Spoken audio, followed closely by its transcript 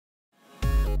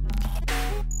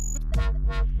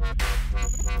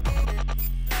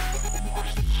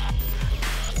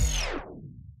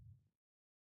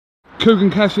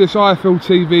NEWCASTLE IFL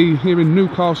TV here in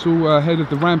Newcastle, ahead of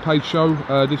the Rampage show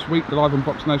this week, live on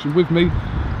Box Nation. With me,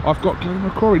 I've got Glenn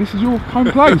McCRORY. This is your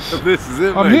home place. This is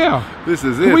it, I'm mate. here. This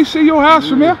is it. Can we see your house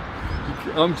from here?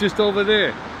 I'm just over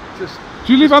there.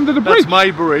 Do you live under the bridge? That's my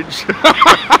bridge.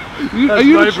 Are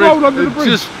you the troll under the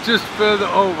bridge? Just further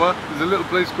over, there's a little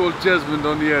place called Jesmond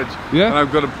on the edge. Yeah.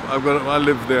 And I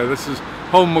live there. This is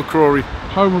home McCrory.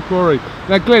 Home McCrory.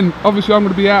 Now, Glenn, obviously I'm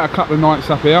going to be out a couple of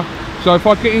nights up here. So if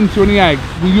I get into any ag,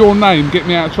 will your name get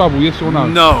me out of trouble, yes or no?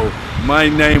 No, my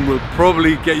name will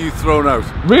probably get you thrown out.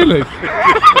 Really?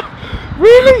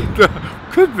 Really?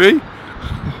 Could be.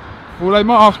 Well, they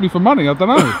might ask me for money, I don't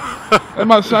know. They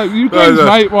might say, you Glenn's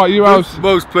mate, right, you house.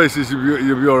 Most places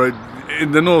you'll be alright.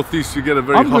 In the northeast you get a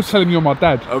very I'm going to tell him you're my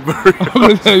dad. I'm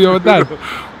going to tell you you're my dad.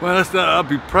 Well, I'd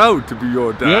be proud to be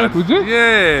your dad. Yeah, would you?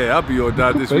 Yeah, I'll be your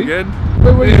dad this weekend.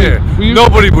 Yeah.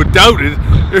 Nobody would doubt it.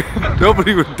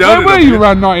 Nobody would doubt it. Where were you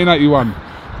around 1981?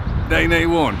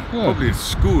 1981? Yeah. Probably at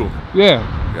school.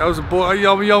 Yeah. I was a boy,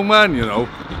 I'm a young man, you know.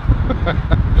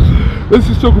 Let's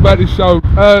just talk about this show.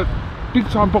 Big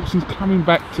time boxing's coming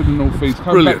back to the northeast,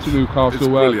 coming back to Newcastle. It's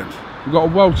brilliant. We've got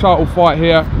a world title fight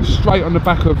here, straight on the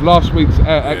back of last week's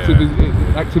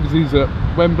activities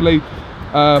at Wembley.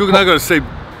 I've got to say,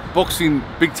 boxing,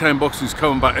 big time boxing is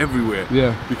coming back everywhere.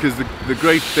 Yeah. Because the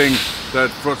great thing that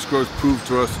Wrocław's proved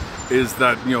to us is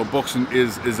that, you know, boxing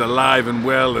is alive and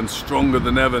well and stronger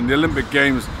than ever. And the Olympic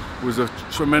Games was a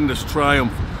tremendous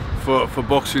triumph for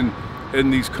boxing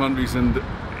in these countries and,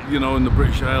 you know, in the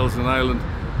British Isles and Ireland.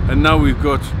 And now we've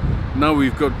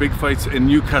got big fights in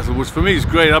Newcastle, which for me is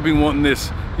great. I've been wanting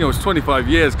this, you know, it's 25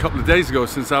 years, a couple of days ago,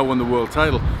 since I won the world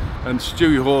title, and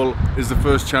Stewie Hall is the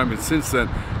first champion since then.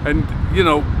 And, you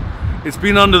know, it's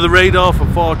been under the radar for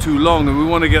far too long, and we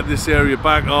want to get this area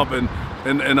back up and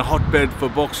a hotbed for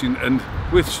boxing. And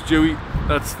with Stewie,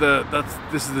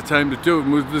 this is the time to do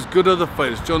it. There's good other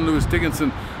fighters. John Lewis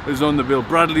Dickinson is on the bill.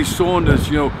 Bradley Saunders,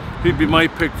 you know, he'd be my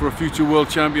pick for a future world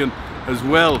champion as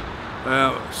well.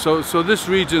 So this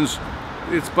region's,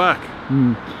 it's back.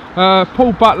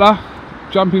 Paul Butler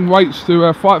jumping weights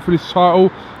to fight for this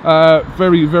title.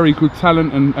 Very, very good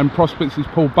talent and prospects is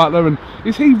Paul Butler. And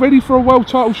is he ready for a world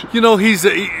title? You know,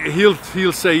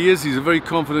 he'll say he is. He's a very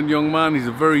confident young man. He's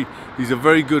a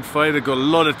very good fighter. Got a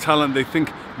lot of talent. They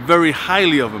think very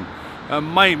highly of him.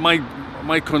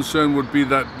 My concern would be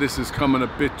that this is coming a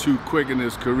bit too quick in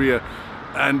his career.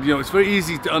 And, you know, it's very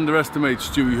easy to underestimate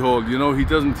Stewie Hall. You know, he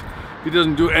doesn't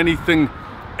do anything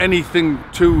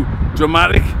too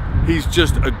dramatic. He's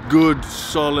just a good,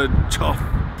 solid, tough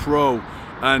pro.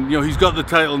 And, you know, he's got the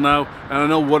title now, and I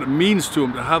know what it means to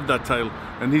him to have that title,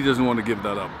 and he doesn't want to give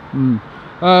that up.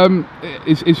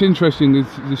 It's interesting,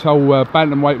 this whole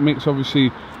bantamweight mix.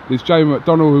 Obviously, there's Jamie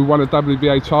McDonald, who won a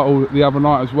WBA title the other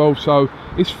night as well, so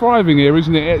it's thriving here,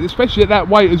 isn't it? Especially at that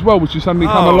weight as well, which has suddenly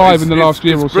come alive in the last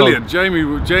year or so. Brilliant. Jamie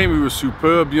was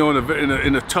superb, you know,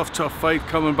 in a tough fight,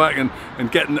 coming back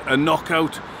and getting a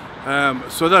knockout.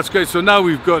 So that's great. So now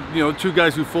we've got, you know, two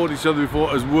guys who fought each other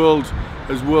before as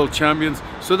world champions.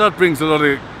 So that brings a lot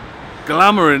of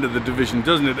glamour into the division,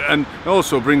 doesn't it? And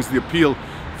also brings the appeal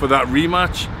for that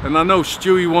rematch. And I know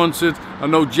Stewie wants it. I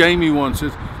know Jamie wants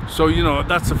it. So, you know,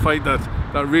 that's a fight that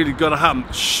really got to happen.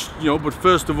 You know, but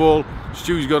first of all,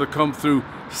 Stewie's got to come through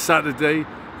Saturday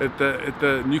at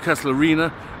the Newcastle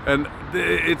Arena, and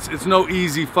it's no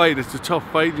easy fight. It's a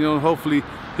tough fight. You know, hopefully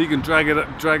he can drag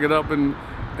it up and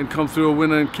come through a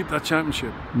winner and keep that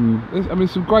championship. I mean,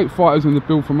 some great fighters in the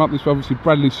bill from up this way. Obviously,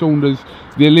 Bradley Saunders,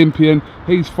 the Olympian,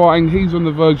 he's fighting. He's on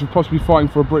the verge of possibly fighting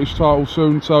for a British title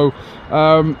soon. So,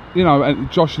 you know, and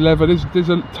Josh Lever. There's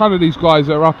a ton of these guys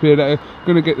that are up here that are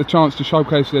going to get the chance to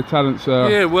showcase their talents.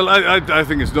 Yeah, well, I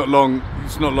think it's not long.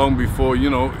 It's not long before, you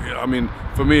know. I mean,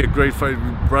 for me, a great fight,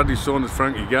 Bradley Saunders,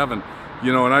 Frankie Gavin.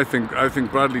 You know, and I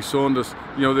think Bradley Saunders,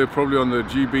 you know, they're probably on the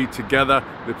GB together.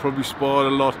 They probably sparred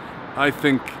a lot. I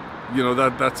think, you know,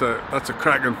 that's a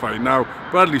cracking fight. Now,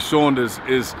 Bradley Saunders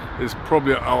is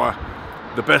probably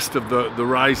the best of the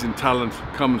rising talent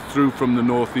coming through from the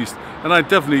northeast. And I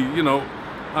definitely, you know,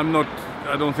 I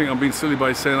don't think I'm being silly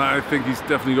by saying I think he's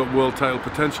definitely got world title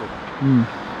potential.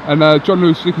 And John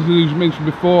Lewis Dickinson, who's mentioned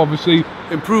before, obviously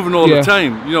improving all the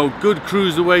time. You know, good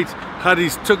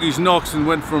cruiserweight, took his knocks and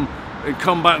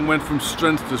come back and went from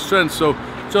strength to strength. So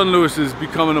John Lewis is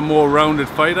becoming a more rounded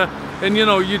fighter. And, you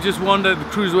know, you just wonder, the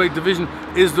cruiserweight division,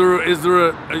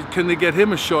 can they get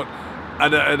him a shot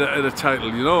at a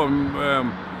title? You know,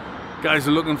 guys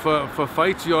are looking for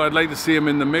fights. You know, I'd like to see him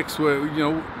in the mix where, you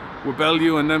know, with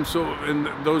Bellew and them, and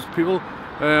those people.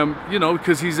 You know,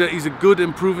 because he's a good,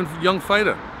 improving young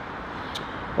fighter.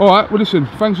 All right, well listen,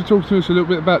 thanks for talking to us a little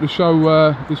bit about the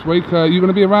show this week. You going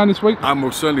to be around this week? I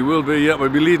most certainly will be, yeah. We'll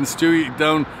be leading Stewie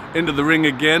down into the ring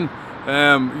again.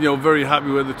 You know, very happy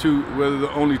we're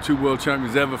the only 2 world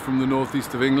champions ever from the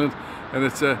northeast of England. And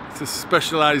it's a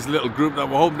specialised little group that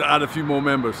we're hoping to add a few more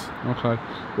members. Okay.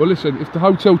 Well listen, if the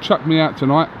hotel chuck me out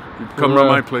tonight, come round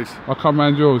my place. I'll come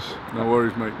round yours. No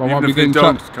worries, mate. I Even if they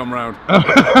don't, come round.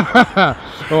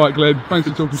 All right, Glenn. Thanks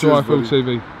for talking to IFL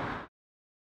TV.